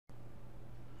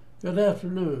Good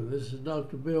afternoon. This is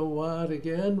Dr. Bill Wyatt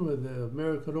again with the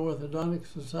American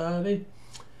Orthodontic Society,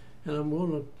 and I'm going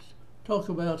to talk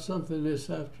about something this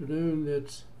afternoon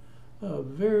that's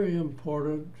very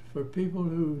important for people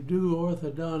who do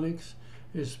orthodontics,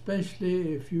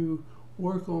 especially if you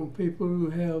work on people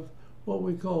who have what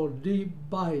we call deep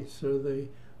bites, or the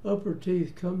upper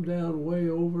teeth come down way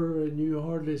over and you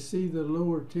hardly see the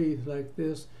lower teeth like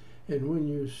this, and when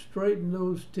you straighten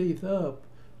those teeth up,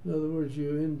 in other words,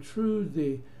 you intrude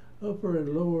the upper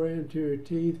and lower anterior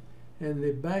teeth, and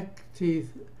the back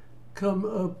teeth come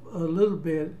up a little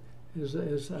bit.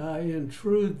 As I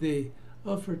intrude the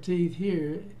upper teeth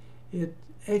here, it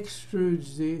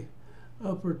extrudes the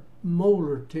upper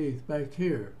molar teeth back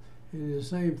here. And the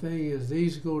same thing as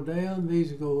these go down,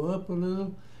 these go up a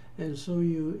little, and so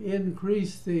you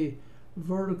increase the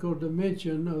vertical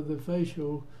dimension of the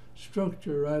facial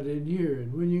structure right in here.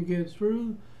 And when you get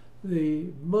through, the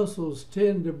muscles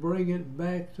tend to bring it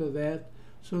back to that,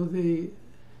 so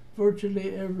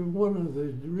virtually every one of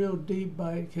the real deep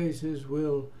bite cases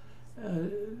will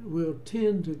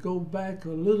tend to go back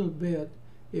a little bit.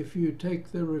 If you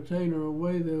take the retainer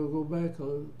away, they'll go back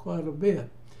quite a bit.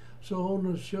 So I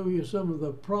want to show you some of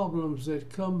the problems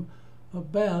that come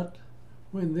about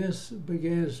when this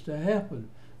begins to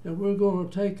happen. Now we're going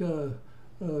to take a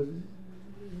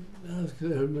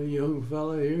young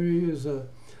fella here. He is a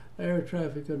air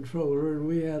traffic controller, and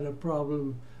we had a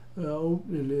problem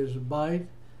opening his bite.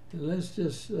 And let's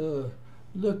just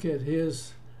look at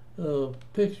his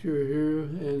picture here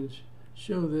and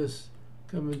show this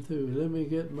coming through. Let me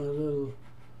get my little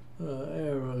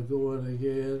arrow going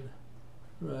again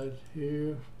right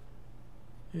here.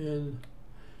 And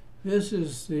this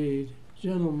is the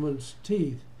gentleman's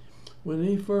teeth. When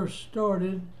he first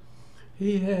started,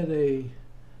 he had a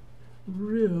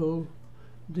real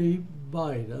deep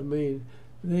bite. I mean,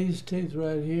 these teeth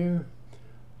right here,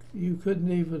 you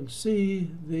couldn't even see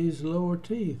these lower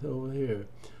teeth over here.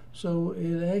 So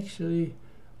it actually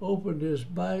opened his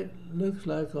bite, looks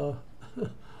like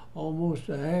almost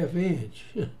a ½ inch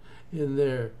in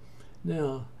there.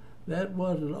 Now, that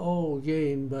wasn't all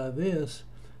gained by this.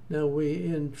 Now we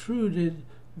intruded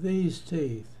these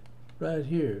teeth right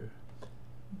here.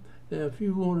 Now, if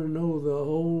you want to know the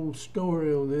whole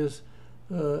story on this,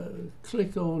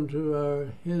 click on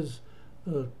to his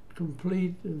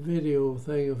complete video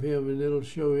thing of him, and it'll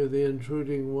show you the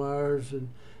intruding wires and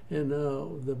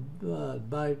the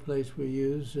bite place we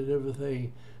used and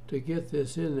everything to get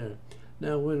this in there.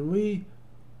 Now, when we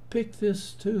pick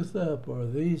this tooth up, or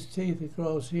these teeth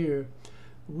across here,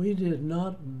 we did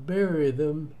not bury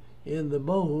them in the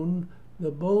bone.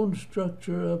 The bone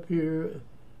structure up here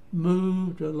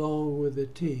moved along with the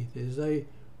teeth as they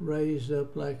raised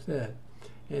up like that.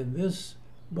 And this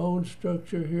bone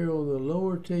structure here on the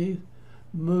lower teeth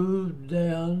moved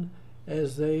down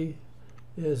as these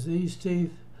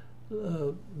teeth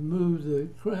moved the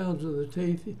crowns of the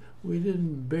teeth. We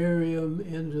didn't bury them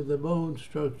into the bone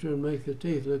structure and make the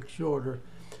teeth look shorter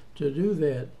to do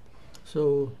that.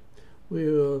 So we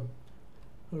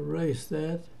erase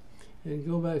that and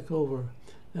go back over.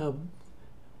 Now,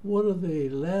 one of the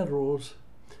laterals,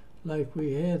 like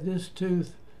we had this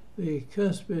tooth, the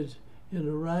cuspid in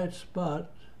the right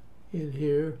spot in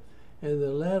here, and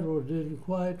the lateral didn't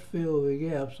quite fill the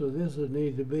gap, so this would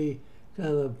need to be kind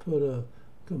of put a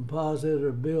composite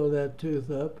or build that tooth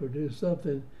up or do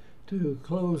something to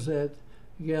close that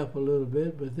gap a little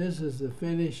bit. But this is the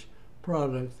finished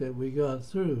product that we got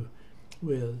through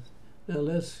with. Now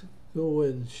let's go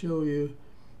and show you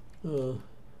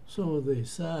some of the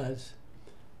sides.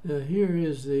 Now here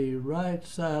is the right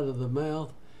side of the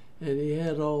mouth, and he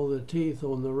had all the teeth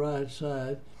on the right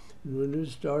side. And when it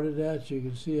started out, you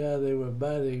can see how they were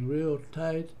biting real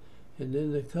tight, and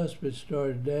then the cuspid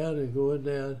started down and going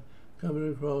down,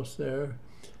 coming across there.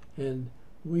 And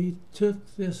we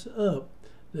took this up.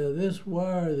 Now this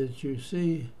wire that you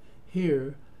see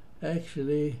here,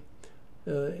 actually,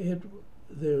 there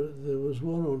was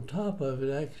one on top of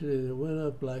it actually that went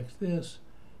up like this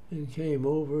and came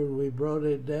over, and we brought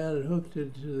it down and hooked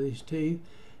it to these teeth,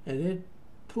 and it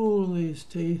pulled these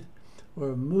teeth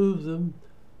or moved them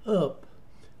up,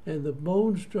 and the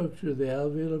bone structure, the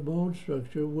alveolar bone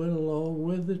structure, went along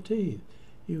with the teeth.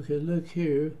 You can look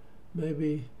here,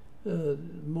 maybe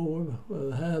more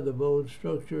how the bone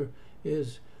structure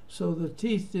is. So the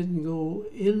teeth didn't go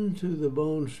into the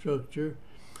bone structure.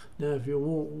 Now, if you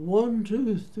want one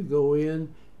tooth to go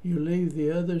in, you leave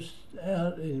the others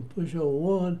out and push on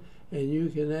one, and you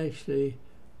can actually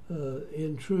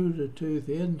intrude a tooth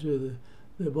into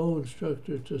the bone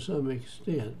structure to some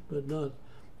extent, but not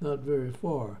not very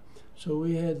far. So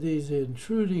we had these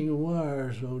intruding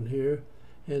wires on here,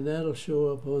 and that'll show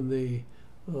up on the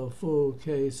full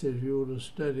case if you want to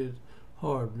study it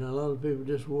hard. Now, a lot of people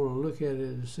just want to look at it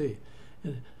and see.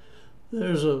 And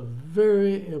there's a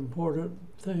very important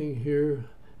thing here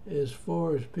as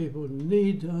far as people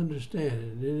need to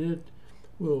understand it, and it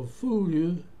will fool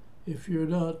you if you're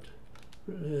not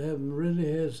haven't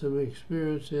really had some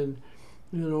experience in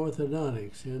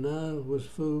orthodontics. And I was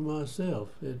fooled myself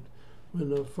when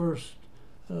the first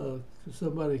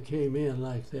somebody came in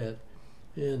like that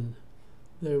and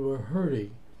they were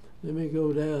hurting. Let me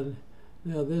go down.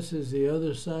 Now this is the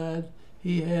other side.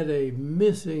 He had a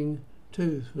missing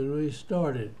tooth when we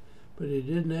started, but he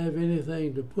didn't have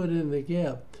anything to put in the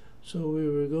gap. So we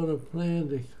were going to plan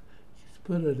to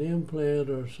put an implant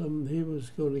or something. He was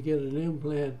going to get an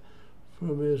implant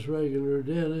from his regular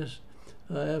dentist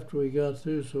after we got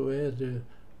through, so we had to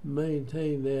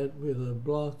maintain that with a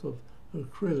block of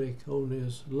acrylic on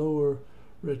his lower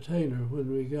retainer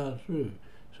when we got through.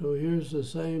 So here's the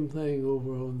same thing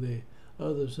over on the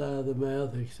other side of the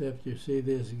mouth, except you see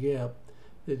this gap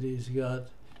that he's got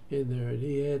in there, and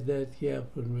he had that gap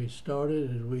when we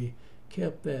started, and we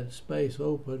kept that space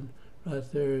open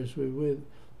right there as we went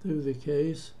through the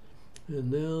case.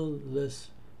 And now let's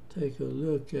take a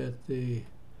look at the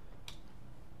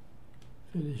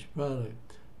finished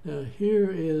product. Now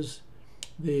here is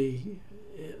the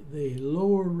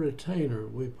lower retainer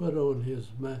we put on his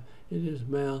in his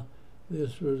mouth.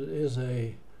 This is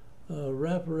a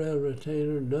wraparound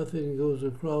retainer. Nothing goes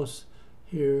across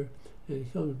here and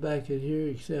it comes back in here,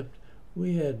 except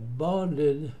we had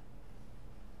bonded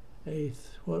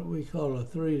what we call a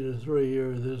 3-to-3,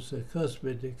 or this a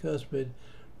cuspid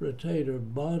retainer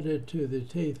bonded to the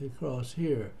teeth across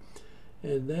here,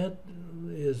 and that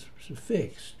is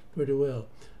fixed pretty well.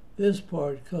 This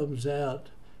part comes out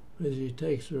as he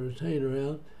takes the retainer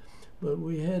out, but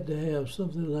we had to have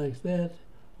something like that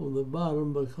on the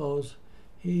bottom because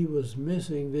he was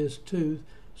missing this tooth,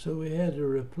 so we had to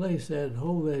replace that and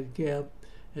hold that gap.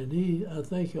 And he, I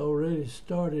think, already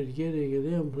started getting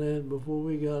an implant before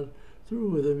we got through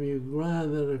with him. You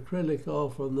grind that acrylic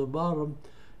off from the bottom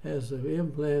as the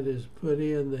implant is put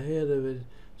in. The head of it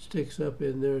sticks up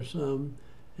in there some,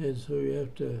 and so you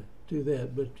have to do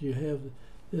that. But you have,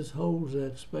 this holds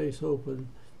that space open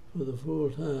for the full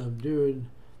time during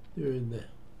that.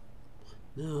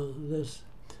 Now let's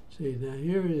see. Now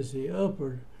here is the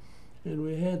upper, and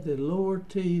we had the lower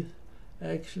teeth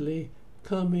actually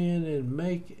come in and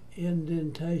make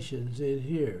indentations in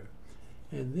here,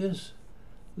 and this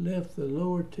left the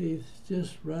lower teeth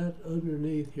just right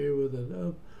underneath here with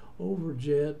an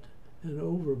overjet and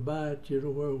overbite, you know,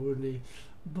 where when you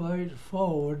bite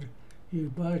forward you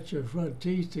bite your front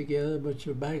teeth together but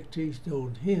your back teeth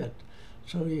don't hit,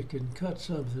 so you can cut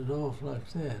something off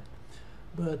like that.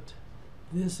 But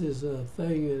this is a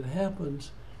thing that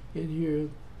happens in here.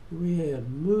 We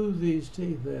had moved these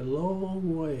teeth a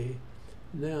long way.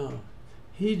 Now,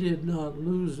 he did not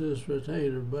lose this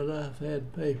retainer, but I've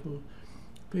had people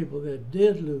that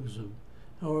did lose them,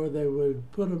 or they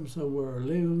would put them somewhere, or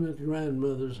leave them at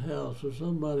grandmother's house or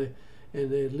somebody,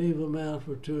 and they'd leave them out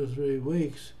for 2 or 3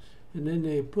 weeks, and then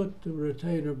they put the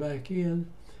retainer back in,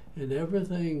 and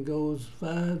everything goes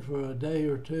fine for a day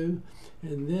or two,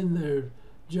 and then their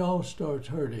jaw starts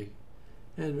hurting.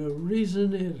 And the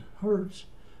reason it hurts,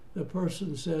 the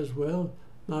person says, well,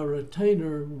 my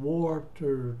retainer warped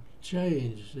or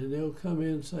changed, and they'll come in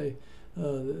and say,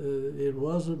 it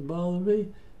wasn't bothering me,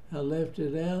 I left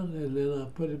it out and then I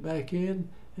put it back in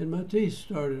and my teeth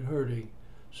started hurting.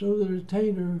 So the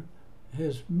retainer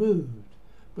has moved,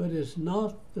 but it's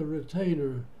not the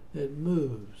retainer that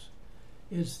moves,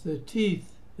 it's the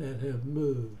teeth that have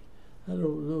moved. I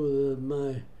don't know that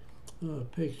my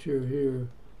picture here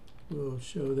will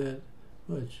show that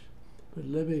much, but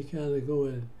let me kind of go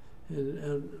in.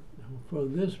 And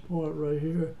from this point right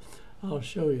here, I'll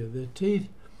show you. The teeth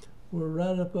were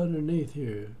right up underneath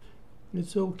here.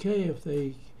 It's okay if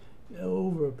they,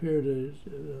 over a period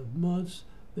of months,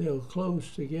 they'll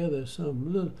close together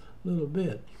some little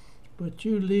bit. But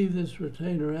you leave this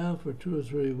retainer out for 2 or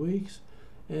 3 weeks,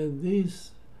 and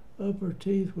these upper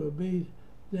teeth will be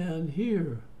down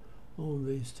here on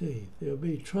these teeth. They'll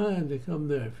be trying to come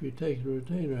there if you take the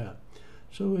retainer out.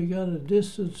 So we got a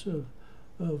distance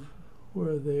of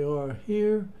where they are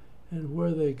here and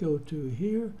where they go to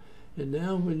here. And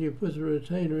now when you put the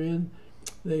retainer in,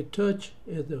 they touch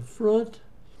at the front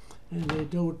and they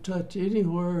don't touch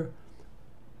anywhere,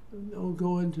 don't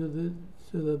go into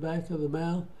the back of the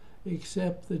mouth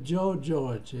except the jaw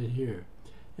joints in here.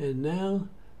 And now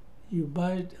you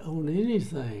bite on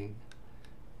anything,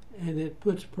 and it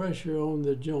puts pressure on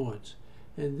the joints.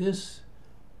 And this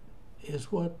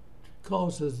is what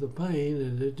causes the pain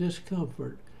and the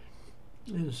discomfort.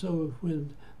 And so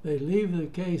when they leave the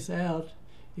case out,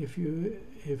 if you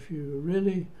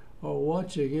really are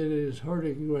watching it, it is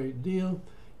hurting a great deal,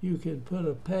 you can put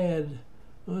a pad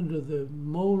under the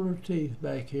molar teeth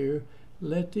back here,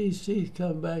 let these teeth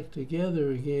come back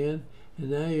together again, and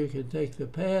now you can take the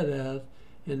pad out,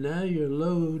 and now your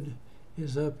load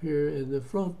is up here in the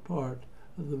front part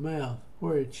of the mouth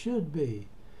where it should be,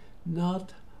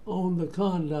 not on the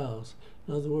condyles.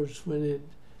 In other words,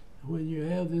 when you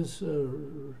have this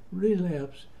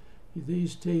relapse,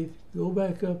 these teeth go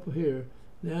back up here.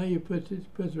 Now you put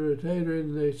the retainer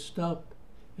in, they stop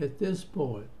at this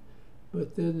point,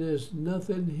 but then there's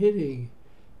nothing hitting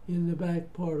in the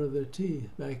back part of the teeth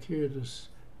back here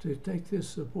to take this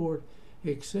support,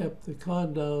 except the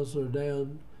condyles are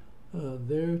down.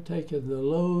 They're taking the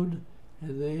load,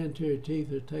 and the anterior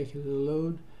teeth are taking the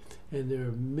load, and there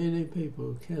are many people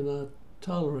who cannot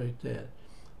tolerate that.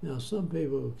 Now, some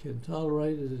people can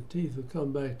tolerate it, the teeth will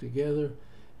come back together,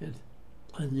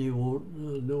 and you won't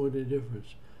know any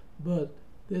difference. But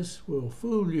this will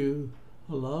fool you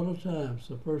a lot of times.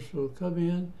 The person will come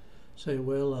in, say,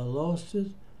 well, I lost it,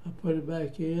 I put it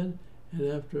back in, and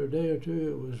after a day or two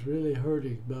it was really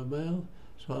hurting my mouth,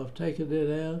 so I've taken it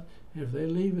out. And if they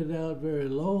leave it out very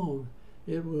long,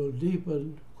 it will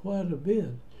deepen quite a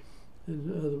bit.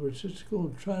 In other words, it's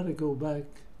going to try to go back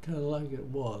kind of like it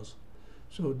was.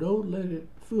 So don't let it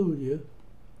fool you.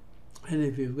 And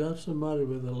if you've got somebody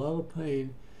with a lot of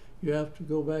pain, you have to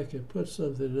go back and put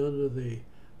something under the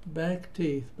back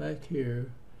teeth back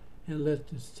here and let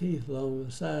the teeth along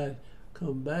the side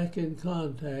come back in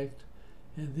contact,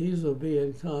 and these will be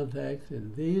in contact,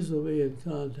 and these will be in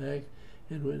contact,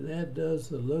 and when that does,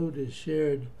 the load is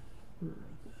shared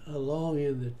along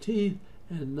in the teeth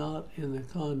and not in the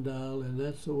condyle, and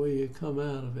that's the way you come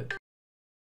out of it.